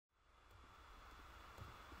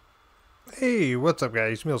Hey, what's up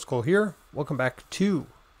guys? Meals Cole here. Welcome back to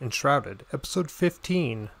Enshrouded, episode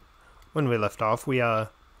 15. When we left off, we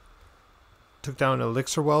took down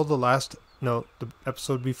Elixir Well, the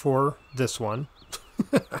episode before this one.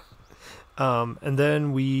 And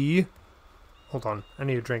then we... Hold on, I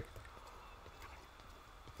need a drink.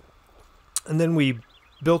 And then we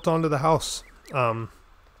built onto the house. It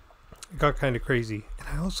got kind of crazy. And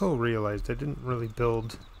I also realized I didn't really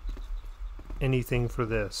build anything for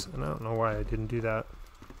this, and I don't know why I didn't do that.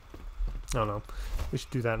 I don't know. We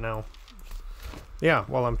should do that now. Yeah,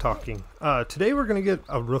 while I'm talking. Today we're gonna get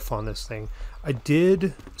a roof on this thing.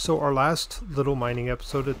 So our last little mining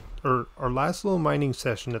episode, or our last little mining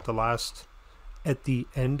session at the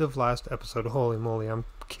end of last episode, holy moly, I'm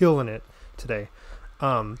killing it today.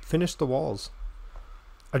 Finished the walls.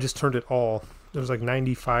 I just turned it all. There was like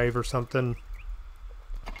 95 or something.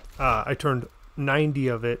 I turned 90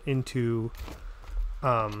 of it into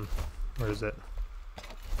where is it?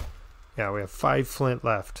 Yeah, we have 5 flint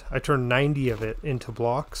left. I turned 90 of it into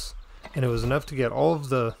blocks, and it was enough to get all of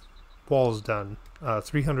the walls done.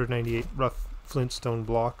 398 rough flintstone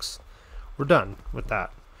blocks. We're done with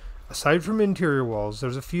that. Aside from interior walls,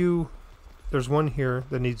 there's one here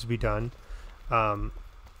that needs to be done.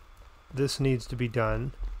 This needs to be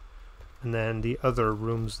done, and then the other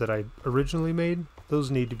rooms that I originally made, those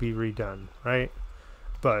need to be redone, right?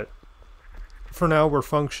 But for now, we're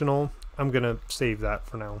functional. I'm gonna save that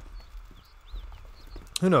for now.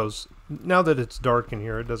 Who knows? Now that it's dark in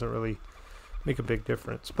here, it doesn't really make a big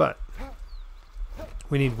difference. But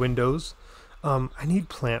we need windows. I need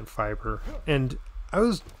plant fiber, and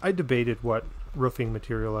I debated what roofing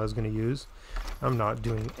material I was gonna use. I'm not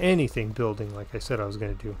doing anything building like I said I was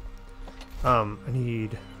gonna do. I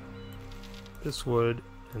need this wood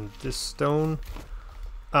and this stone.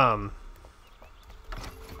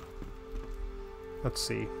 Let's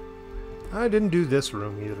see. I didn't do this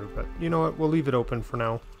room either, but you know what? We'll leave it open for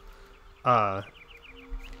now.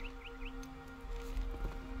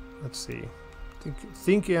 Let's see.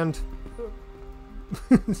 Think and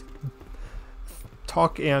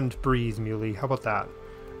talk and breathe, Muley. How about that?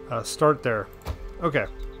 Start there. Okay.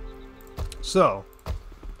 So,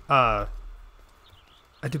 I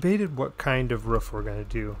debated what kind of roof we're gonna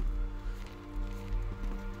do,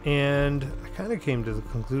 and I kind of came to the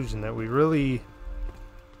conclusion that we really...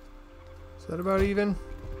 Is that about even?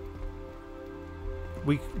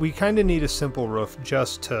 We kind of need a simple roof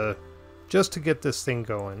just to get this thing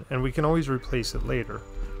going, and we can always replace it later.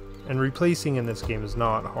 And replacing in this game is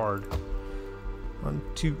not hard. 1,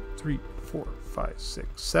 2, 3, 4, 5, 6,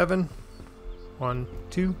 7. 1,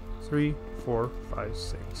 2, 3, 4, 5,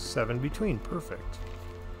 6, 7 between. Perfect.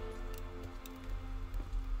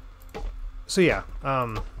 So yeah,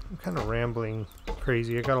 I'm kind of rambling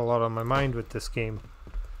crazy. I got a lot on my mind with this game.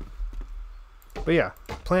 But yeah,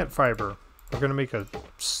 plant fiber. We're going to make a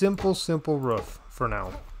simple roof for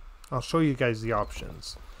now. I'll show you guys the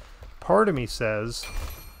options. Part of me says,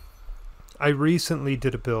 I recently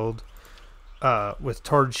did a build with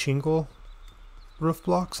tarred shingle roof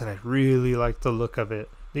blocks, and I really like the look of it.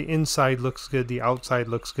 The inside looks good, the outside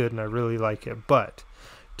looks good, and I really like it. But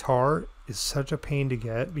tar is such a pain to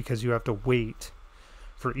get because you have to wait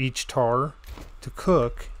for each tar to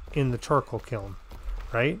cook in the charcoal kiln,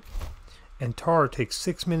 right? And tar takes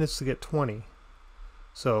 6 minutes to get 20.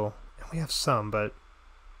 So, and we have some, but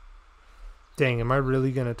dang, am I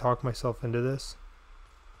really going to talk myself into this?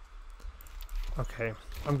 Okay,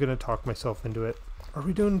 I'm going to talk myself into it. Are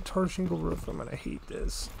we doing tar shingle roof? I'm going to hate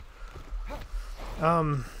this.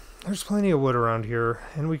 There's plenty of wood around here,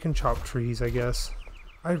 and we can chop trees, I guess.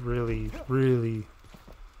 I really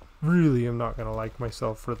am not going to like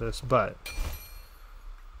myself for this, but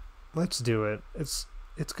let's do it.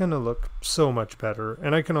 It's gonna look so much better,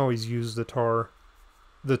 and I can always use the tar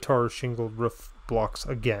shingled roof blocks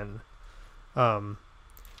again. Only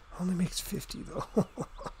makes 50 though.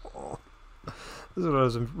 This is what I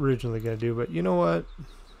was originally gonna do, but you know what?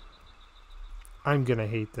 I'm gonna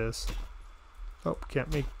hate this. Oh,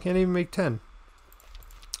 can't even make 10.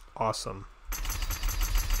 Awesome.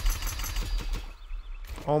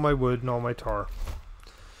 All my wood and all my tar.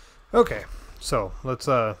 Okay, so let's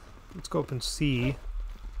go up and see.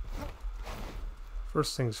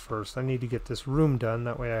 First things first, I need to get this room done,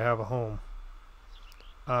 that way I have a home.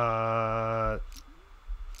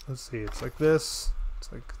 Let's see, it's like this. It's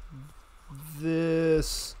like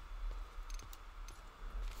this.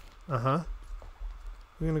 We're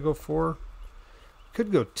gonna go 4. Could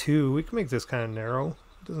go 2. We can make this kind of narrow.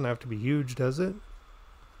 It doesn't have to be huge, does it?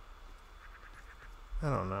 I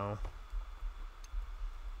don't know.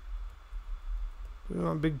 Do we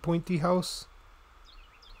want a big pointy house?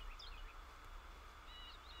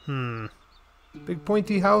 Big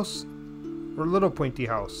pointy house or little pointy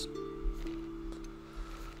house?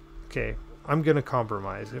 Okay, I'm gonna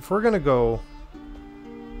compromise. If we're gonna go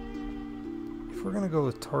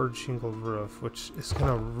with tarred shingled roof, which is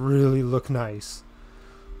gonna really look nice,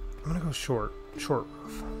 I'm gonna go short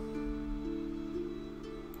roof.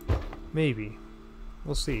 Maybe.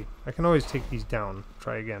 We'll see. I can always take these down.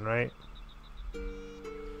 Try again, right?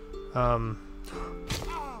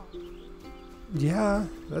 Yeah,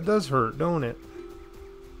 that does hurt, don't it?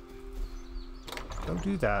 Don't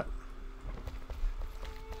do that.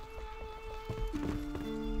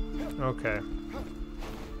 Okay.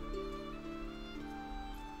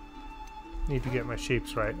 Need to get my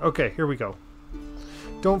shapes right. Okay, here we go.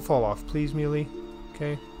 Don't fall off, please, Muley.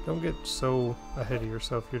 Okay? Don't get so ahead of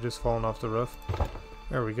yourself. You're just falling off the roof.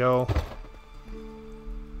 There we go.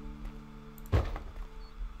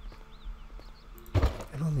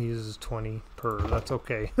 It only uses 20 per. That's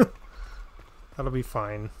okay. That'll be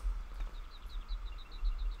fine.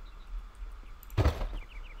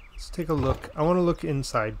 Let's take a look. I want to look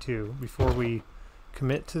inside too before we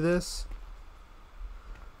commit to this.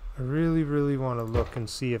 I really, really want to look and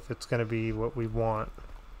see if it's going to be what we want.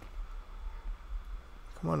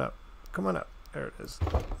 Come on up. Come on up. There it is.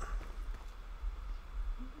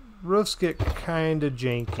 Roofs get kind of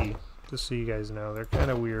janky, just so you guys know. They're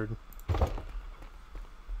kind of weird.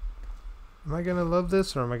 Am I going to love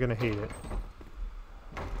this or am I going to hate it?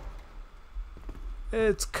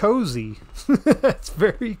 It's cozy. It's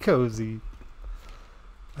very cozy.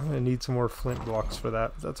 I'm going to need some more flint blocks for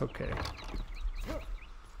that, but that's okay.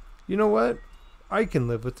 You know what? I can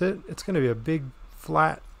live with it. It's going to be a big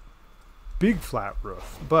flat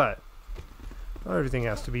roof, but not everything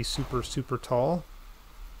has to be super, super tall.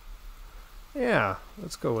 Yeah,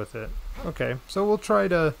 let's go with it. Okay, so we'll try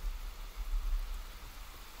to,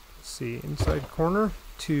 let's see, inside corner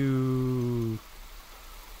to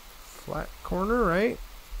flat corner, right?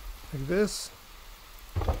 Like this.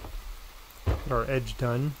 Get our edge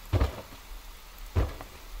done.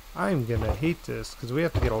 I'm gonna hate this because we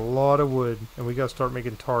have to get a lot of wood and we gotta start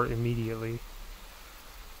making tar immediately.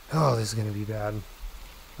 Oh, this is gonna be bad.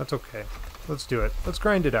 That's okay. Let's do it. Let's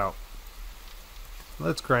grind it out.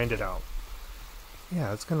 Let's grind it out.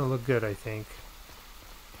 Yeah, it's gonna look good, I think.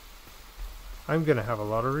 I'm gonna have a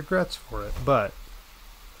lot of regrets for it, but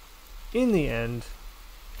in the end,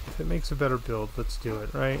 if it makes a better build, let's do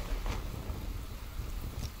it, right?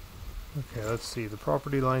 Okay, let's see. The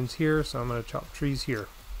property line's here, so I'm gonna chop trees here.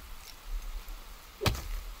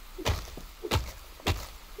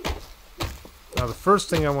 Now the first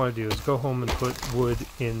thing I want to do is go home and put wood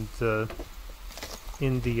in the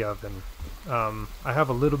oven. I have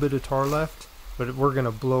a little bit of tar left, but we're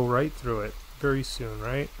gonna blow right through it very soon,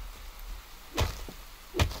 right?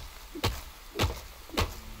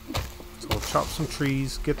 So we'll chop some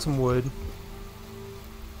trees, get some wood.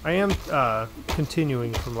 I am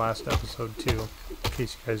continuing from last episode too, in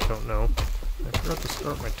case you guys don't know. I forgot to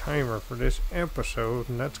start my timer for this episode,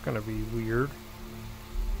 and that's gonna be weird.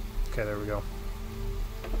 Okay, there we go.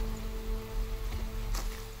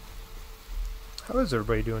 How is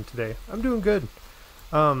everybody doing today? I'm doing good.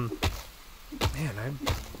 Man, I'm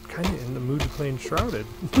kind of in the mood to play Enshrouded.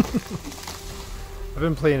 I've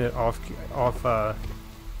been playing it off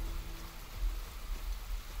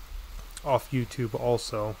YouTube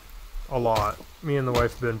also a lot. Me and the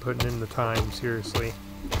wife have been putting in the time, seriously.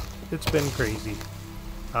 It's been crazy.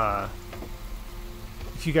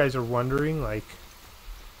 If you guys are wondering, like,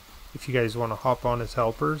 if you guys want to hop on as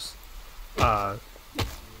helpers,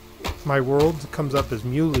 my world comes up as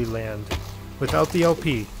Muley Land without the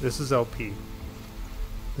LP. This is LP.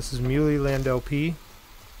 This is Muley Land LP.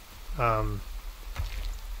 That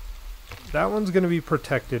one's going to be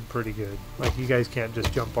protected pretty good. Like, you guys can't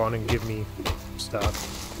just jump on and give me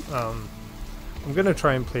stuff. I'm going to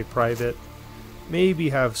try and play private. Maybe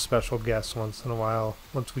have special guests once in a while,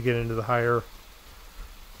 once we get into the higher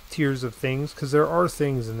tiers of things. Because there are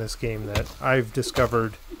things in this game that I've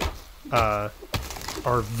discovered are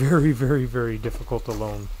very, very, very difficult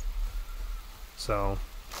alone. So,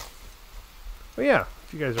 but yeah,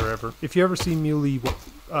 if you ever see Muley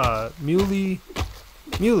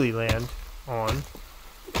Land on,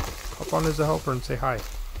 hop on as a helper and say hi.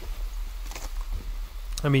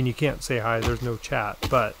 I mean, you can't say hi, there's no chat,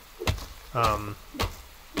 but yeah,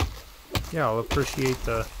 I'll appreciate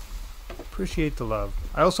the love.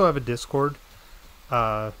 I also have a Discord.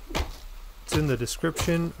 It's in the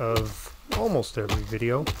description of almost every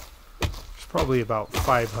video. There's probably about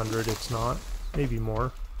 500, it's not, maybe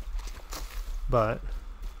more, but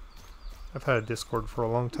I've had a Discord for a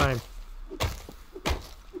long time.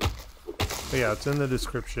 But yeah, it's in the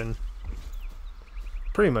description.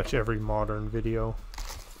 Pretty much every modern video.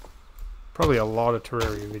 Probably a lot of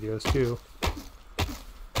Terraria videos too.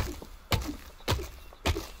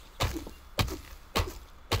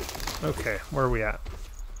 Okay, where are we at?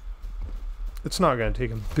 It's not going to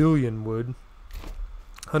take a billion wood.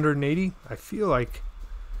 180? I feel like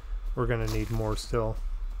we're going to need more still.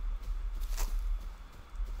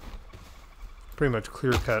 Pretty much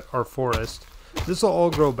clear cut our forest. This will all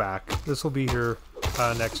grow back. This will be here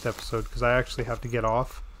next episode because I actually have to get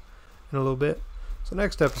off in a little bit. So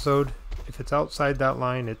next episode, if it's outside that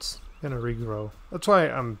line, it's going to regrow. That's why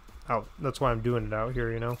I'm out. That's why I'm doing it out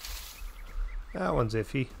here, you know. That one's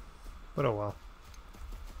iffy. But oh well.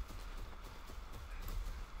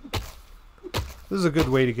 This is a good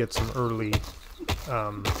way to get some early,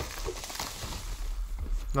 not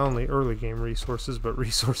only early game resources, but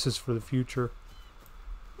resources for the future.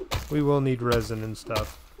 We will need resin and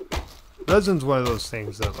stuff. Resin's one of those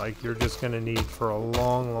things that like you're just gonna need for a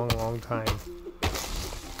long time.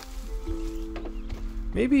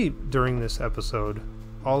 Maybe during this episode,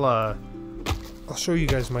 I'll show you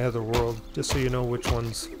guys my other world, just so you know which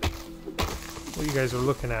ones, what you guys are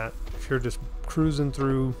looking at. If you're just cruising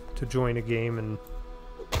through to join a game and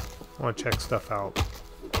want to check stuff out,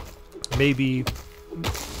 maybe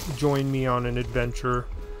join me on an adventure.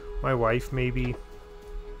 My wife, maybe.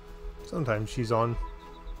 Sometimes she's on.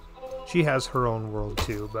 She has her own world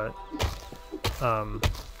too, but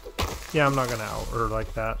yeah, I'm not gonna out her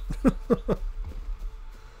like that.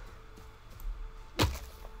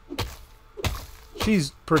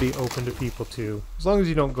 She's pretty open to people too, as long as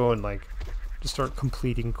you don't go and like just start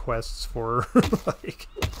completing quests for her. Like,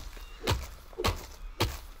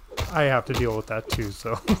 I have to deal with that too,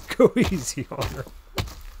 so go easy on her.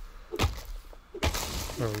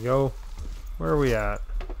 There we go. Where are we at?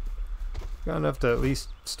 Got enough to at least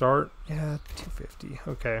start? Yeah, 250.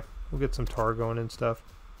 Okay, we'll get some tar going and stuff.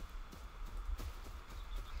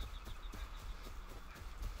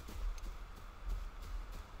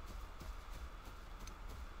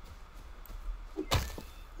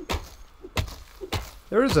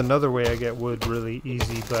 There is another way I get wood really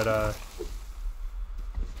easy, but I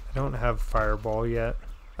don't have fireball yet.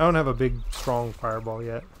 I don't have a big, strong fireball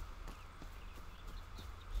yet.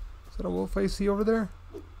 Is that a wolf I see over there?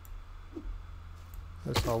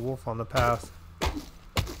 I saw a wolf on the path.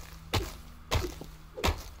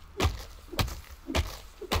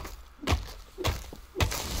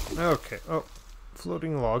 Okay. Oh,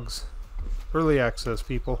 floating logs. Early access,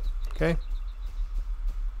 people. Okay?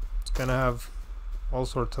 It's gonna have all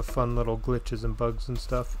sorts of fun little glitches and bugs and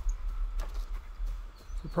stuff.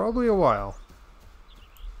 For probably a while.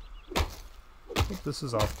 I think this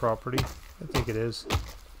is off property. I think it is.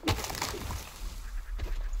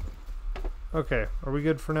 Okay, are we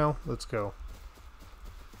good for now? Let's go.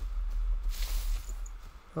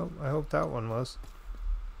 Oh, I hope that one was.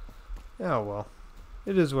 Yeah, well.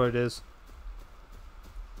 It is what it is.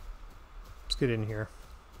 Let's get in here.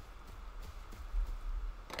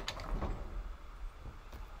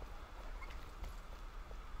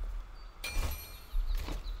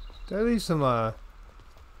 Did I leave some, I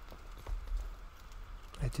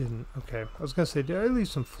didn't. Okay. I was going to say, did I leave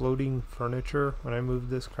some floating furniture when I moved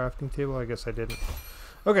this crafting table? I guess I didn't.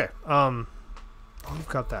 Okay. Oh, we've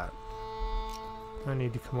got that. I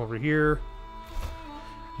need to come over here.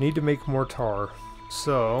 Need to make more tar.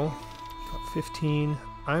 So, got 15.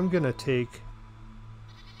 I'm going to take...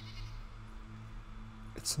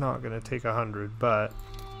 It's not going to take 100, but...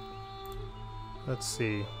 Let's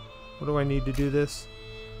see. What do I need to do this?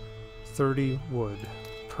 30 wood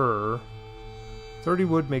per... 30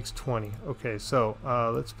 wood makes 20. Okay, so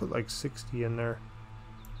let's put like 60 in there.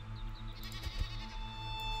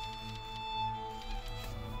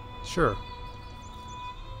 Sure.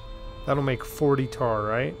 That'll make 40 tar,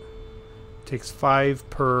 right? Takes 5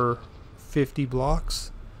 per 50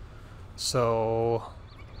 blocks. So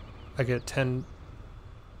I get 10.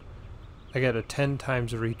 I get a 10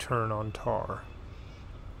 times return on tar.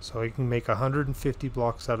 So I can make 150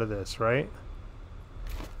 blocks out of this, right?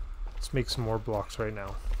 Let's make some more blocks right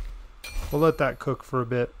now. We'll let that cook for a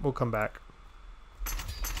bit. We'll come back.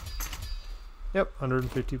 Yep,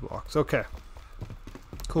 150 blocks. Okay.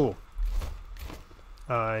 Cool.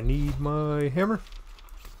 I need my hammer.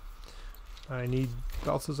 I need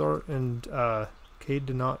Balthazar and Cade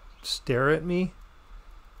to not stare at me.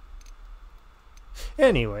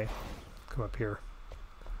 Anyway, come up here.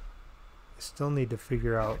 I still need to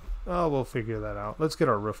figure out... Oh, we'll figure that out. Let's get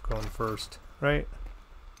our roof going first, right?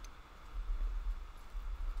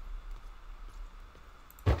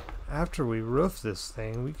 After we roof this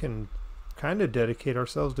thing, we can kind of dedicate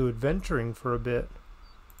ourselves to adventuring for a bit,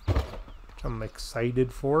 which I'm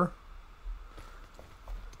excited for.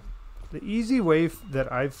 The easy way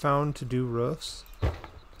that I've found to do roofs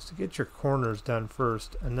is to get your corners done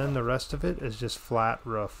first, and then the rest of it is just flat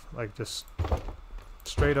roof, like just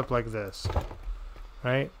straight up like this,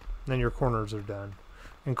 right? And then your corners are done.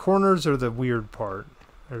 And corners are the weird part.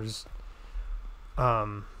 There's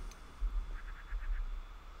it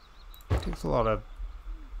takes a lot of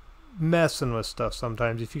messing with stuff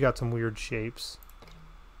sometimes if you got some weird shapes.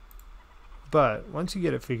 But once you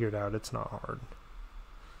get it figured out, it's not hard.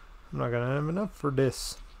 I'm not gonna have enough for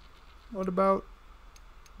this. What about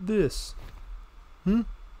this? Oh,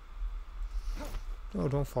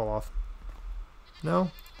 don't fall off.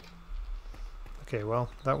 No? Okay, well,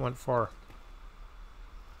 that went far.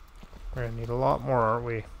 We're gonna need a lot more, aren't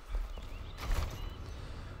we?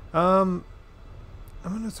 I'm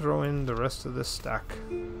gonna throw in the rest of this stack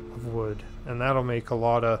of wood, and that'll make a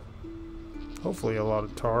lot of, hopefully a lot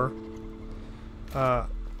of tar. I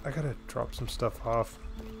gotta drop some stuff off.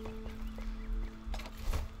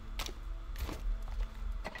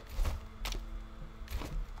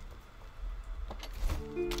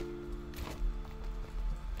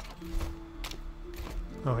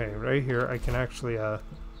 Okay, right here I can actually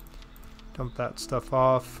dump that stuff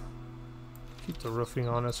off. Keep the roofing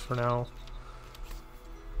on us for now.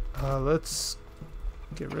 Let's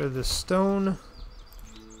get rid of this stone.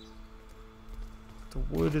 The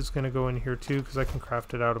wood is going to go in here too because I can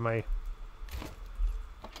craft it out of my...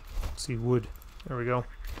 Let's see, wood. There we go.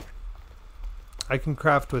 I can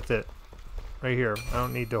craft with it. Right here. I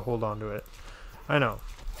don't need to hold on to it. I know.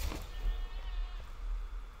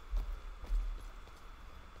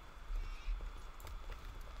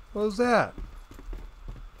 What was that?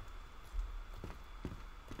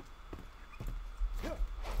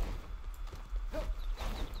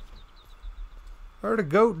 Where'd a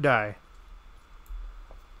goat die?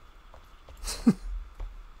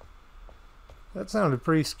 That sounded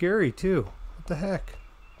pretty scary too. What the heck?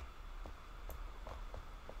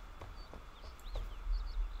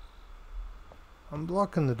 I'm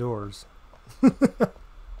blocking the doors.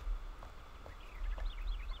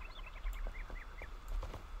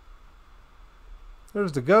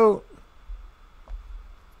 There's the goat.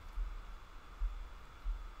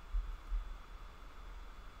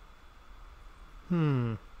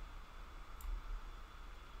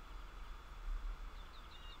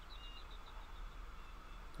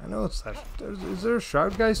 I know it's that. Is there a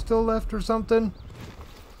shroud guy still left or something?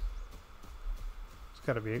 It's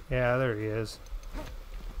gotta be. Yeah, there he is.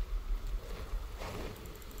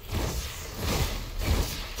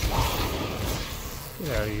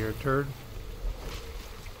 Get out of here, turd.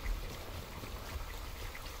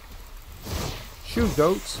 Shoot,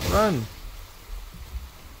 goats, run!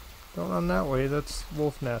 Don't run that way, that's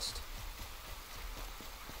wolf nest.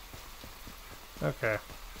 Okay.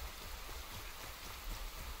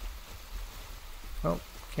 Oh,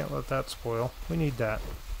 can't let that spoil. We need that.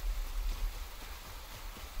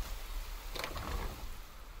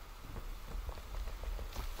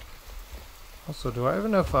 Also, do I have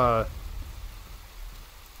enough, I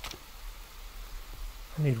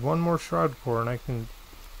need one more shroud core and I can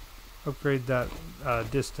upgrade that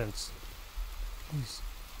distance. These,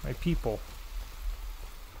 my people.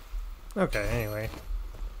 Okay, anyway.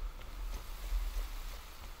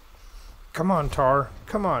 Come on, Tar.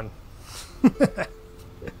 Come on.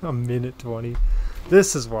 A minute 20.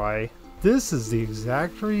 This is why. This is the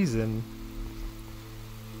exact reason.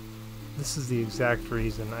 This is the exact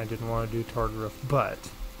reason I didn't want to do tarred roof. But,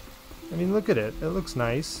 I mean, look at it. It looks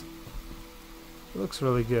nice. It looks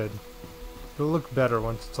really good. It'll look better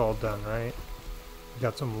once it's all done, right?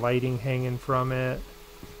 Got some lighting hanging from it.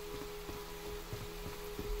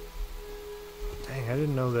 Dang, I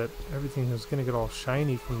didn't know that everything was going to get all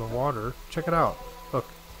shiny from the water. Check it out. Look.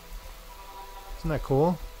 Isn't that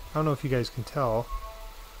cool? I don't know if you guys can tell.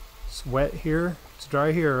 It's wet here. It's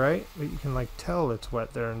dry here, right? But you can like tell it's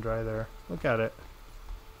wet there and dry there. Look at it.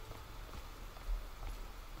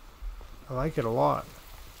 I like it a lot.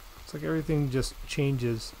 It's like everything just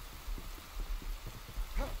changes.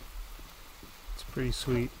 It's pretty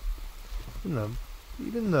sweet.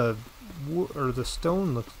 Even the wood or the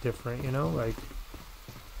stone looks different, you know, like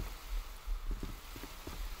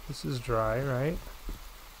this is dry, right?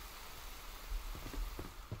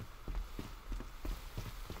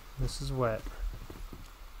 This is wet.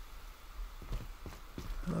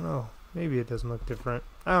 I don't know. Maybe it doesn't look different.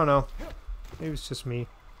 I don't know. Maybe it's just me.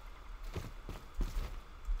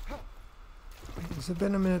 Wait, has it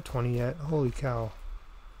been a minute 20 yet? Holy cow.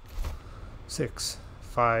 6,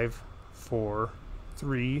 5, 4,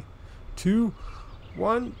 3, 2,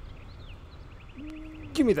 1.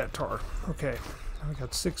 Give me that tar. Okay. I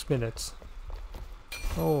got 6 minutes.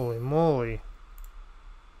 Holy moly.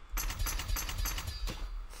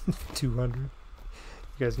 200. You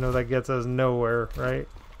guys know that gets us nowhere, right?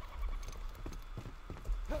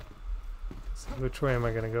 Let's see, which way am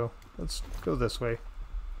I gonna go? Let's go this way.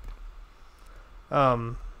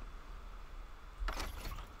 Let's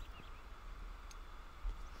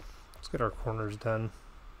get our corners done.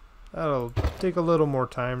 That'll take a little more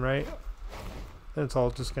time, right? Then it's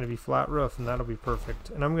all just gonna be flat roof, and that'll be perfect.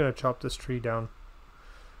 And I'm gonna chop this tree down.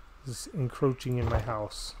 This is encroaching in my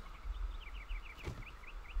house.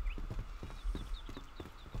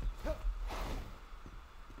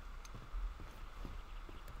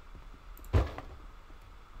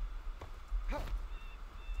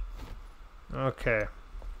 Okay.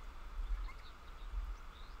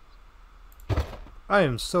 I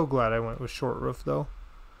am so glad I went with short roof though.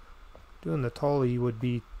 Doing the tall-y would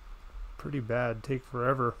be pretty bad, take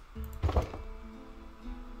forever.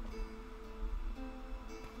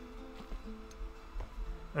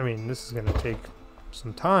 I mean, this is gonna take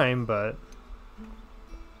some time, but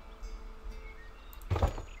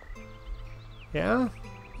yeah,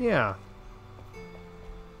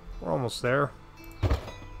 we're almost there.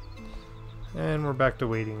 And we're back to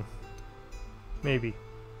waiting. Maybe.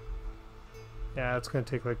 Yeah, it's gonna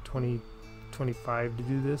take like 20, 25 to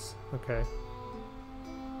do this. Okay.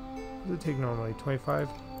 What does it take normally? 25?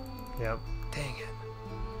 Yep. Dang it.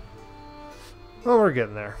 Well, we're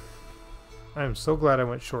getting there. I'm so glad I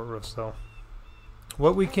went short roofs though.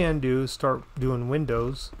 What we can do is start doing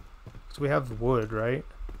windows. Because we have wood, right?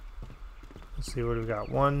 Let's see what we got.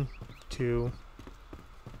 1, 2,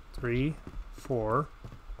 3, 4,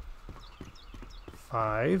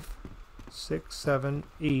 5, 6, 7,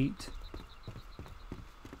 8,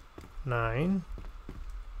 9,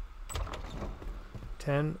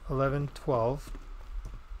 10, 11, 12,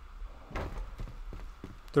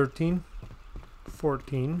 13,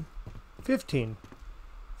 14, 15.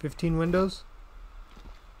 15 windows.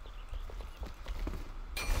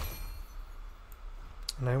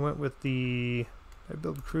 And I went with the... I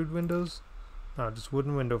build crude windows? No, just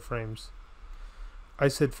wooden window frames. I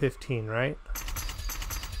said 15, right?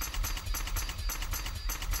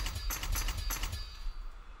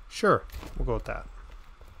 Sure, we'll go with that.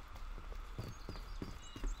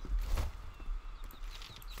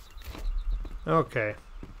 Okay.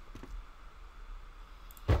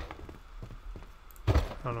 I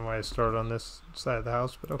don't know why I started on this side of the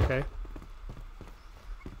house, but okay.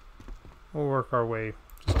 We'll work our way.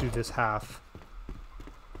 Just do this half.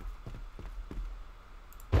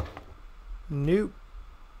 Nope.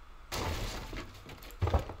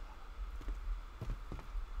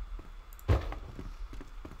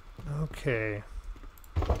 Okay.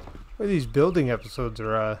 Well, these building episodes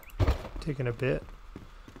are taking a bit.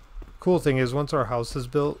 Cool thing is, once our house is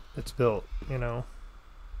built, it's built, you know.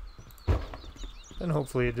 Then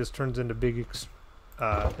hopefully it just turns into big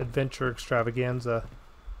adventure extravaganza.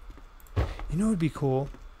 You know what would be cool?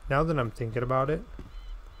 Now that I'm thinking about it,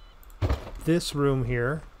 this room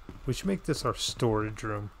here, we should make this our storage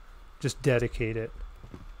room. Just dedicate it.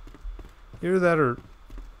 Either that or,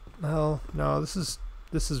 well, no, this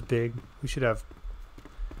is big. We should have,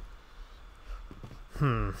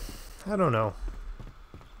 I don't know.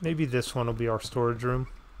 Maybe this one will be our storage room.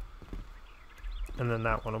 And then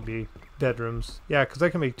that one will be bedrooms. Yeah, because I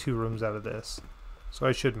can make 2 rooms out of this. So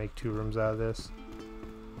I should make 2 rooms out of this.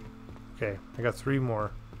 Okay, I got 3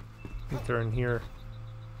 more. I think they're in here.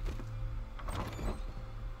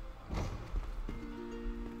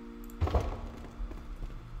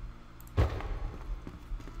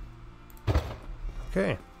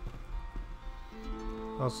 Okay.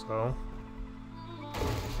 Also,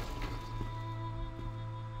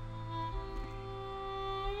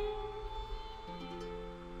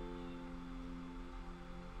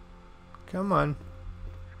 come on.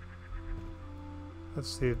 Let's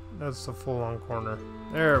see. That's the full on corner.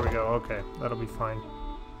 There we go. Okay, that'll be fine.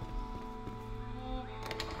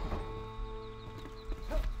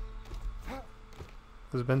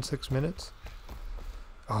 Has it been 6 minutes?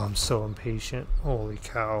 Oh, I'm so impatient. Holy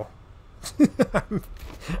cow.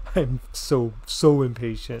 I'm so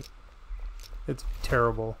impatient. It's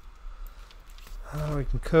terrible. We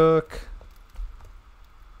can cook.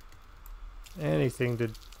 Anything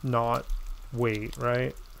to not wait,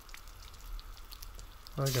 right?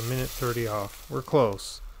 Like a minute 30 off. We're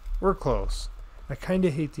close. We're close. I kind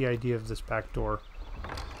of hate the idea of this back door.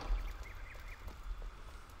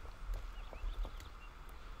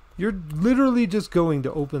 You're literally just going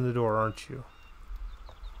to open the door, aren't you?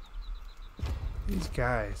 These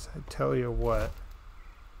guys, I tell you what.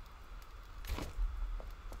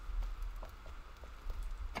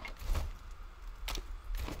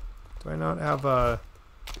 Do I not have a...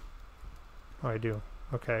 Oh, I do.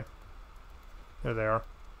 Okay. There they are.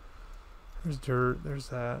 There's dirt. There's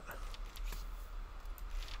that.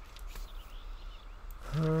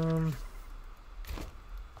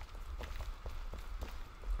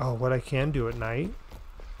 Oh, what I can do at night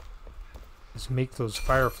is make those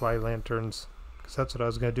firefly lanterns. Because that's what I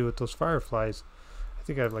was going to do with those fireflies. I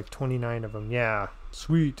think I have like 29 of them. Yeah,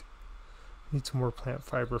 sweet. Need some more plant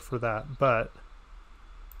fiber for that, but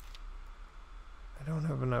I don't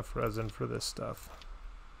have enough resin for this stuff.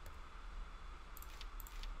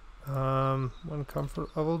 One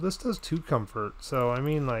comfort level. This does 2 comfort. So, I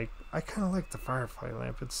mean, like, I kind of like the firefly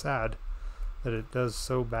lamp. It's sad that it does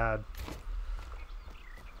so bad.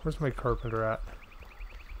 Where's my carpenter at?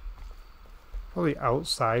 Probably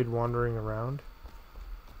outside wandering around.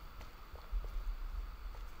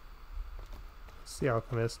 It's the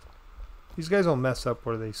alchemist. These guys will mess up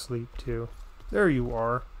where they sleep too. There you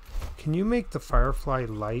are. Can you make the firefly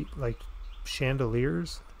light like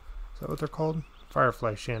chandeliers? Is that what they're called?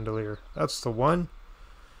 Firefly chandelier. That's the one.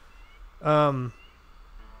 I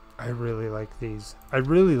really like these. I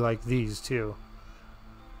really like these too.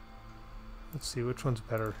 Let's see which one's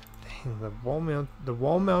better. Dang, the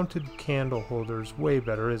wall mounted candle holder's way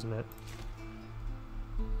better, isn't it?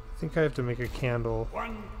 I think I have to make a candle.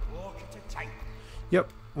 One block at a time.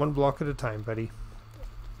 Yep, one block at a time, buddy.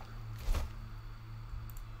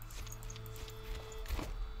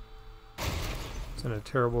 It's in a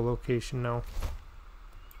terrible location now.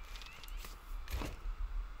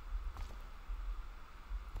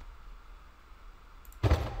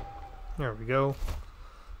 There we go.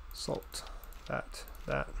 Salt.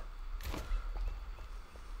 That.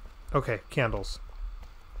 Okay, candles.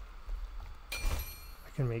 I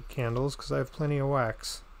can make candles because I have plenty of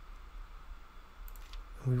wax.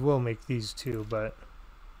 We will make these too, but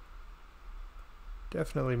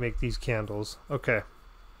definitely make these candles. Okay.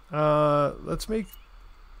 Let's make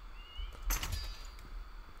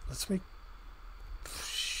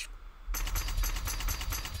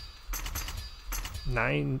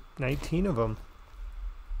 19 of them.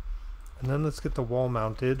 And then let's get the wall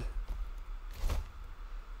mounted.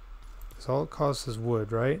 Because all it costs is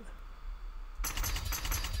wood, right?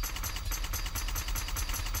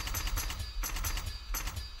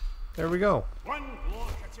 There we go. One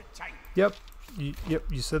block at a time. Yep. Yep,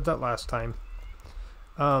 you said that last time.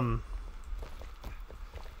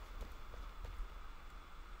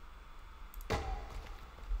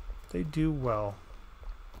 They do well.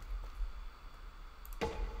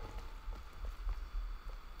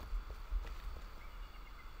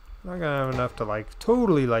 Not gonna have enough to like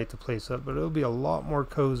totally light the place up, but it'll be a lot more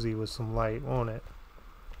cozy with some light, won't it?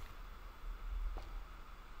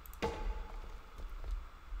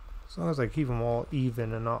 As long as I keep them all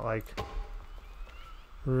even and not like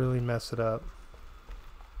really mess it up.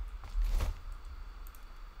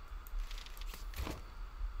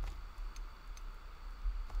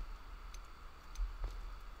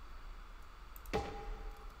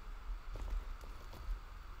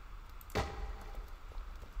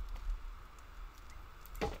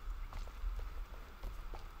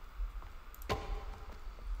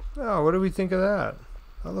 Oh, what do we think of that?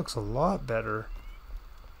 That looks a lot better.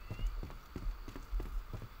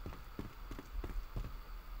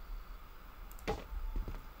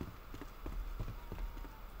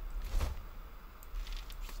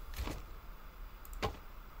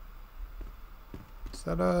 Is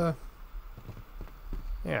that a...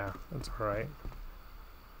 Yeah, that's alright.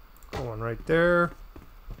 Got one right there.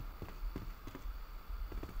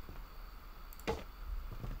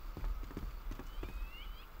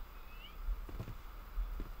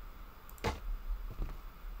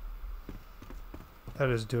 That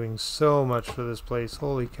is doing so much for this place.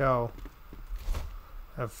 Holy cow.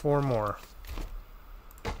 I have 4 more.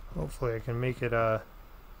 Hopefully I can make it, let's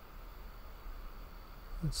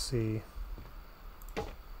see.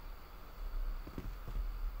 Is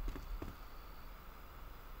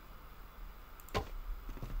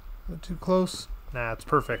that too close? Nah, it's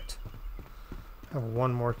perfect. I have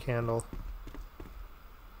 1 more candle.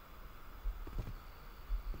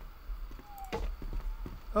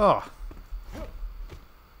 Oh!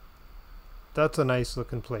 That's a nice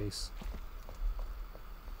looking place.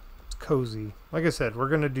 It's cozy. Like I said, we're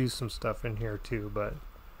gonna do some stuff in here too, but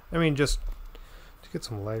I mean just to get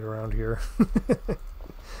some light around here.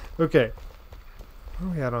 Okay. Where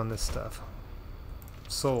are we at on this stuff?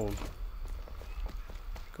 Sold.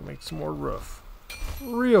 Go make some more roof.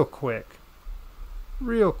 Real quick.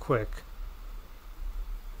 Real quick.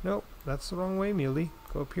 Nope, that's the wrong way, Muley.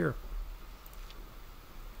 Go up here.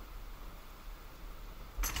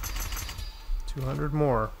 200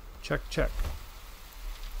 more. Check, check.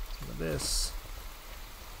 Some of this.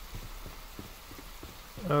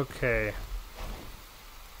 Okay.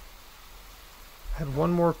 I had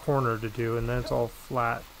one more corner to do, and then it's all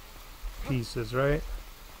flat pieces, right?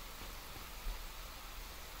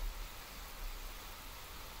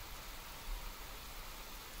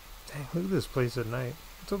 Dang, look at this place at night.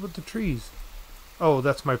 What's up with the trees? Oh,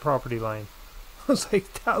 that's my property line. I was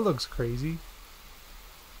like, that looks crazy.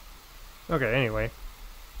 Okay, anyway.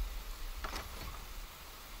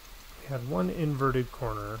 We had one inverted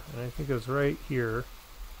corner, and I think it was right here.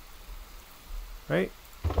 Right?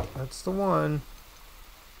 That's the one.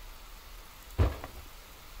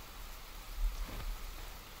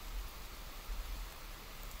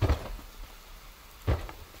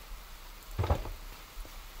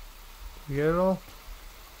 You get it all?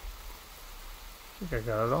 I think I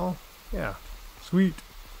got it all. Yeah. Sweet.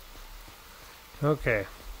 Okay.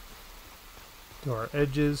 Do our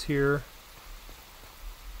edges here.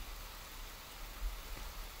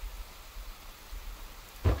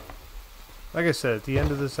 Like I said, at the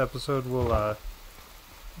end of this episode, we'll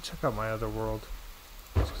check out my other world.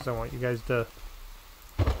 Just because I want you guys to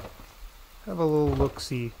have a little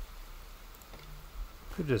look-see.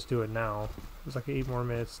 Could just do it now. There's like 8 more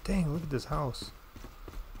minutes. Dang, look at this house.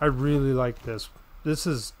 I really like this. This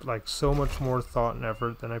is like so much more thought and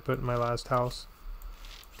effort than I put in my last house.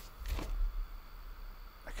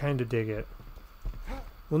 I kind of dig it.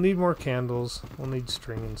 We'll need more candles. We'll need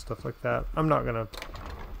string and stuff like that. I'm not gonna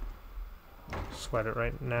sweat it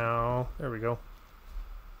right now. There we go.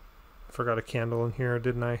 Forgot a candle in here,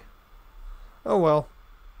 didn't I? Oh well.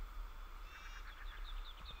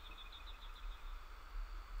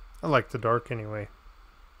 I like the dark anyway.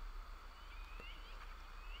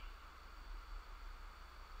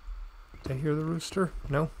 Did I hear the rooster?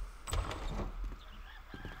 No?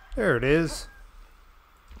 There it is.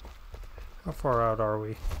 How far out are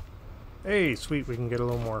we? Hey, sweet, we can get a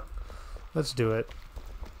little more. Let's do it.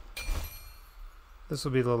 This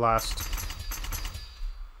will be the last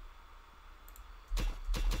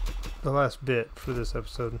bit for this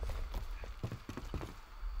episode.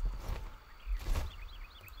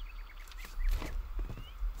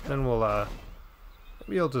 Then we'll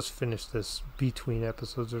maybe I'll just finish this between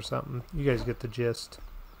episodes or something. You guys get the gist.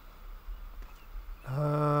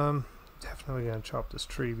 Definitely gonna chop this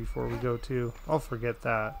tree before we go too. I'll forget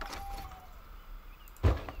that.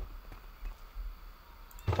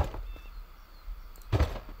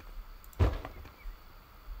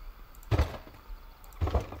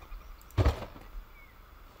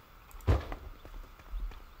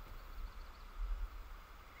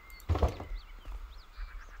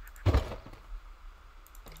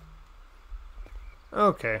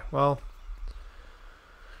 Okay, well,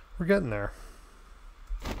 we're getting there.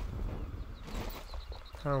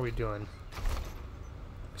 How are we doing?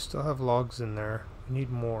 We still have logs in there. We need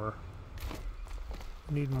more.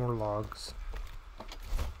 We need more logs.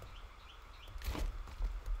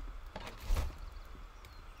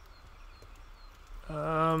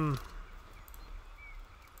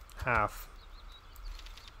 Half.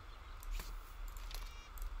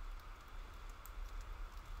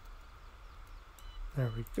 There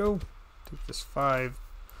we go. Take this 5.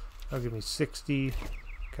 That'll give me 60.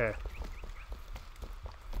 Okay.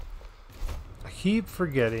 I keep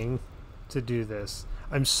forgetting to do this.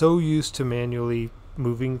 I'm so used to manually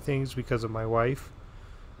moving things because of my wife.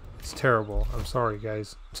 It's terrible. I'm sorry,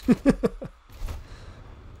 guys.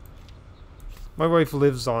 My wife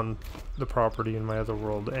lives on the property in my other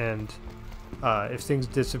world, and if things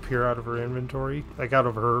disappear out of her inventory, like out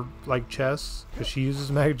of her like chests, because she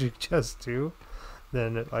uses magic chests too,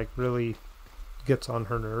 then it like really gets on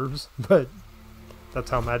her nerves. But that's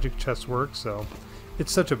how magic chests work, so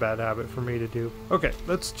it's such a bad habit for me to do. Okay,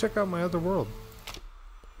 let's check out my other world.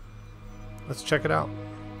 Let's check it out.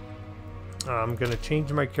 I'm gonna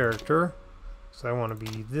change my character, so I want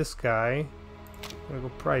to be this guy. I'm gonna go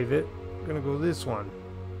private. I'm gonna go this one,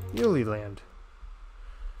 Muley Land.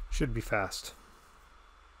 Should be fast.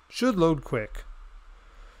 Should load quick.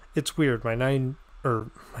 It's weird. My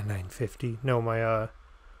 950. No,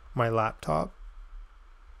 my laptop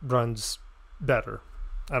runs better.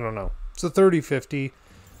 I don't know. It's a 3050.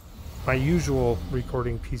 My usual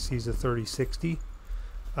recording PC is a 3060.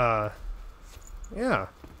 Yeah.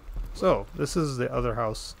 So this is the other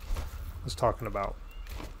house I was talking about,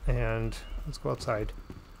 and let's go outside.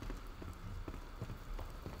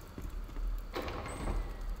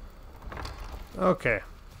 Okay.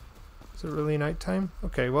 Is it really nighttime?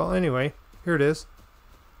 Okay, well, anyway, here it is.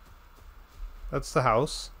 that's the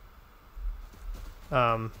house.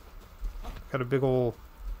 Got a big old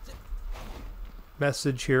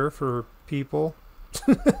message here for people.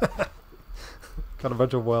 Got a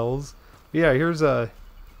bunch of wells. Yeah, here's the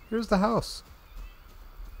house.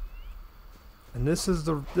 And this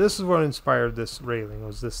is what inspired this railing,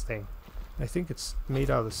 was this thing. I think it's made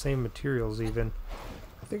out of the same materials even.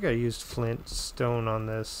 I think I used flint stone on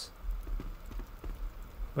this.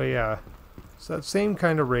 But yeah, it's that same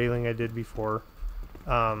kind of railing I did before.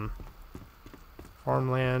 Farmland.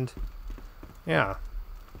 Yeah.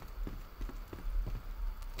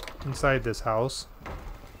 Inside this house.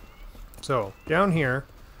 So, down here,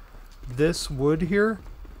 this wood here,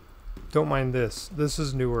 don't mind this. This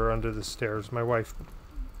is newer under the stairs. My wife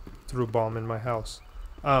threw a bomb in my house.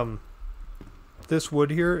 This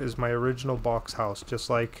wood here is my original box house, just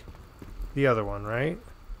like the other one, right?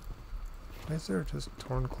 Why is there just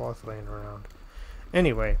torn cloth laying around?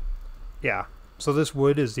 Anyway, yeah. So this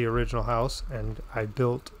wood is the original house, and I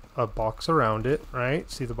built a box around it,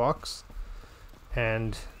 right? See the box?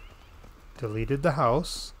 And deleted the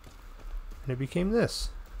house, and it became this.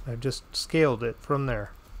 I've just scaled it from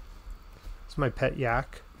there. This is my pet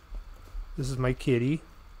yak. This is my kitty.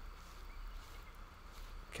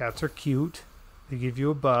 Cats are cute. They give you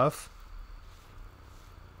a buff.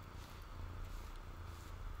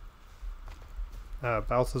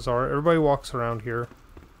 Balthazar. Everybody walks around here.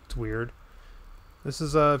 It's weird. This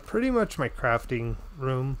is pretty much my crafting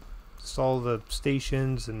room. Just all the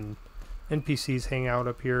stations and NPCs hang out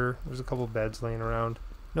up here. There's a couple beds laying around.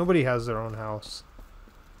 Nobody has their own house.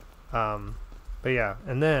 But yeah,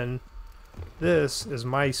 and then this is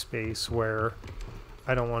my space where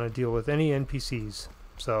I don't want to deal with any NPCs.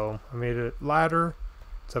 So I made a ladder.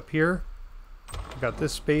 It's up here. I got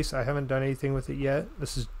this space. I haven't done anything with it yet.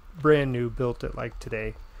 This is brand new, built it like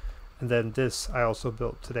today. And then this I also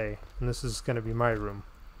built today. And this is going to be my room.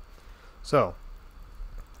 So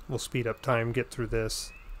we'll speed up time, get through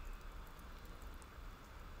this.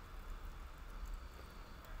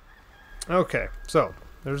 Okay, so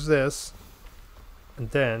there's this.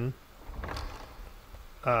 And then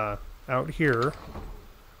out here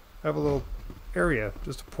I have a little area,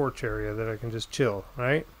 just a porch area that I can just chill,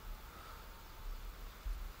 right?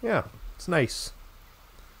 Yeah, it's nice.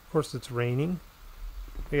 Of course it's raining.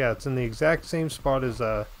 But yeah, it's in the exact same spot as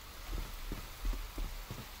the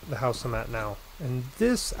house I'm at now. And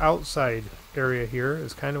this outside area here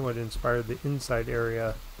is kind of what inspired the inside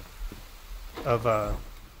area of the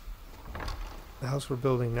house we're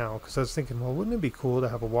building now. Because I was thinking, well, wouldn't it be cool to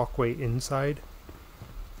have a walkway inside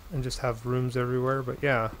and just have rooms everywhere? But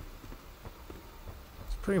yeah,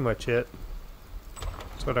 pretty much it.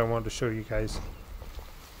 That's what I wanted to show you guys.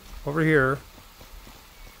 Over here,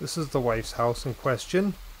 this is the wife's house in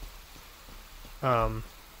question.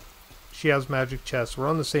 She has magic chests. We're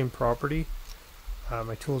on the same property.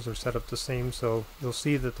 My tools are set up the same, so you'll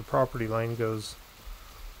see that the property line goes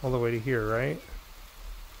all the way to here, right?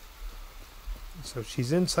 So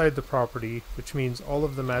she's inside the property, which means all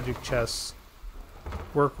of the magic chests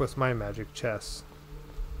work with my magic chests.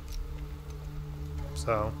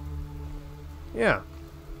 So, yeah.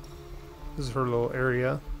 This is her little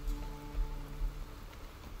area.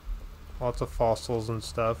 Lots of fossils and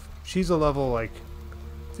stuff. She's a level, like,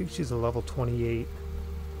 I think she's a level 28.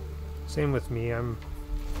 Same with me. I'm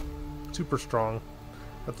super strong.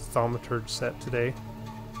 Got the thaumaturge set today,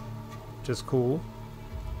 which is cool.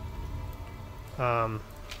 Let's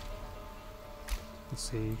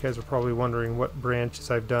see. You guys are probably wondering what branches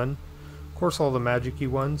I've done. Of course, all the magic-y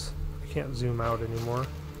ones. Can't zoom out anymore.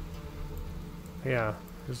 Yeah,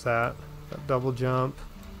 there's that. That double jump.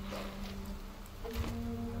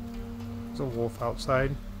 There's a wolf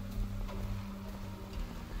outside.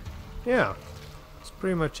 Yeah, that's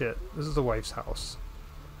pretty much it. This is the wife's house.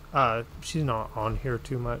 She's not on here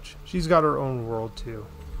too much. She's got her own world too.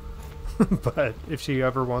 But if she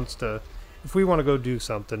ever wants to, if we want to go do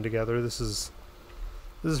something together, this is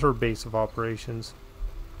her base of operations.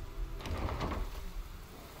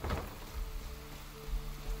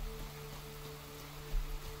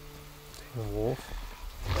 Wolf.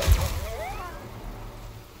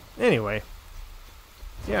 Anyway,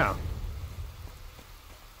 yeah.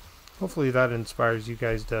 Hopefully that inspires you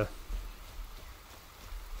guys to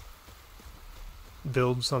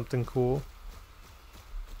build something cool.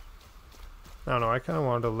 I don't know, I kind of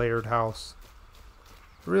wanted a layered house.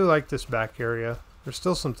 I really like this back area. There's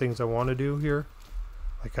still some things I want to do here.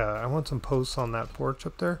 Like, I want some posts on that porch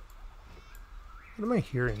up there. What am I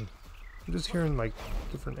hearing? I'm just hearing like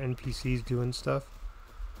different NPCs doing stuff.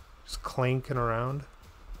 Just clanking around.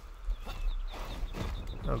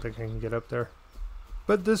 I don't think I can get up there.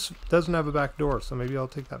 But this doesn't have a back door, so maybe I'll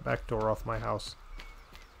take that back door off my house.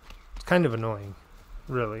 It's kind of annoying,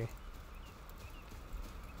 really.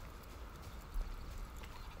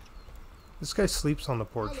 This guy sleeps on the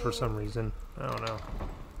porch for some reason. I don't know.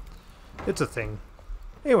 It's a thing.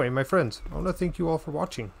 Anyway, my friends, I want to thank you all for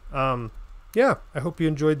watching. Yeah, I hope you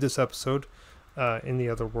enjoyed this episode. In the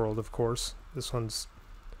other world, of course. This one's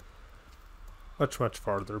much, much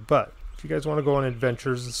farther. But if you guys want to go on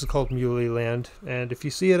adventures, this is called Muley Land. And if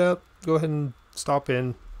you see it up, go ahead and stop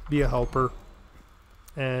in. Be a helper.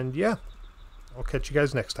 And yeah, I'll catch you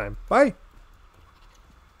guys next time. Bye!